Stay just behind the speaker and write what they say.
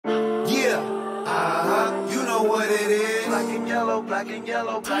know what it is. Black and yellow, black and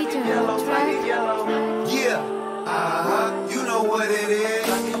yellow, black and yellow, black and yellow. Yeah, you know what it is.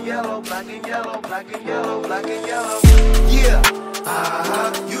 Black and yellow, black and yellow, black and yellow, black and yellow. Yeah,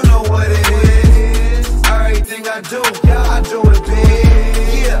 you know what it is. Everything I do, I do it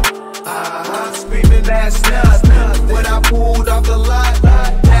big. Yeah, screaming that's nothing. When I pulled off the lot,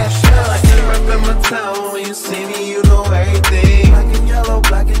 that's nothing. Reppin' my town, when you see me, you know everything. Black and yellow,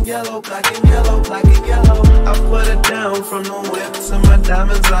 black and yellow, black and yellow, black and yellow. I put it down from the whip to my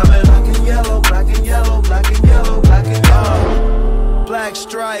diamonds. I've been Black and yellow, black and yellow, black and yellow, black and yellow. black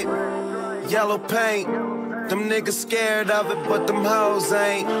stripe, yellow paint. Them niggas scared of it, but them hoes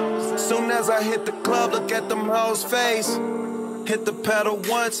ain't. Soon as I hit the club, look at them hoes' face. Hit the pedal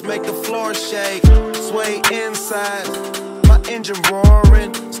once, make the floor shake. Sway inside, my engine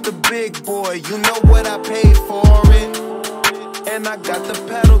roaring. It's the big boy, you know what I paid for it. And I got the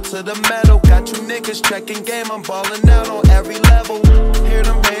pedal to the metal. Got you niggas checking game, I'm ballin' out on every level. Hear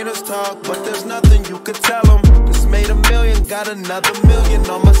them haters talk, but there's nothing you could tell them. Just made $1 million, got another $1 million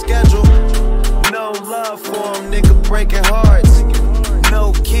on my schedule. No love for them, nigga breaking hearts.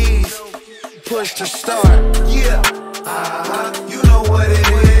 No keys, push to start. Yeah, you know what it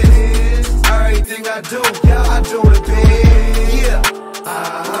is. Everything I do, I do it big.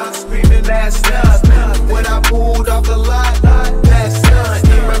 Yeah, screaming that's nothing. When I pulled off the lot, that's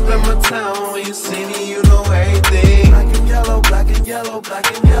nothing. Reppin' my town, when you see me, you know everything. Black and yellow, black and yellow, black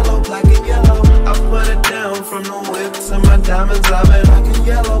and yellow, black and yellow. I put it down from the whip to my diamonds. I've been Black and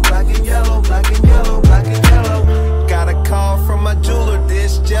yellow, black and yellow, black and yellow, black and yellow. got a call from my jeweler,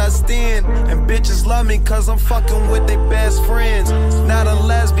 this just in. And bitches love me cause I'm fucking with their best friends. Not a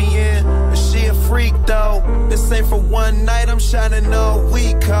lesbian, but she a freak though. This ain't for one night, I'm shining all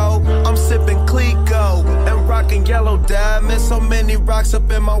week, ho. I'm sipping Clico and rocking yellow diamonds. So many rocks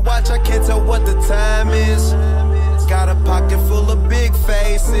up in my watch, I can't tell what the time is. Got a pocket full of big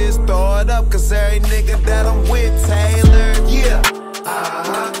faces. Throw it up cause every nigga that I'm with tailored. Yeah,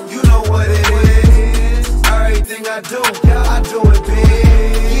 you know what it is. Everything I do,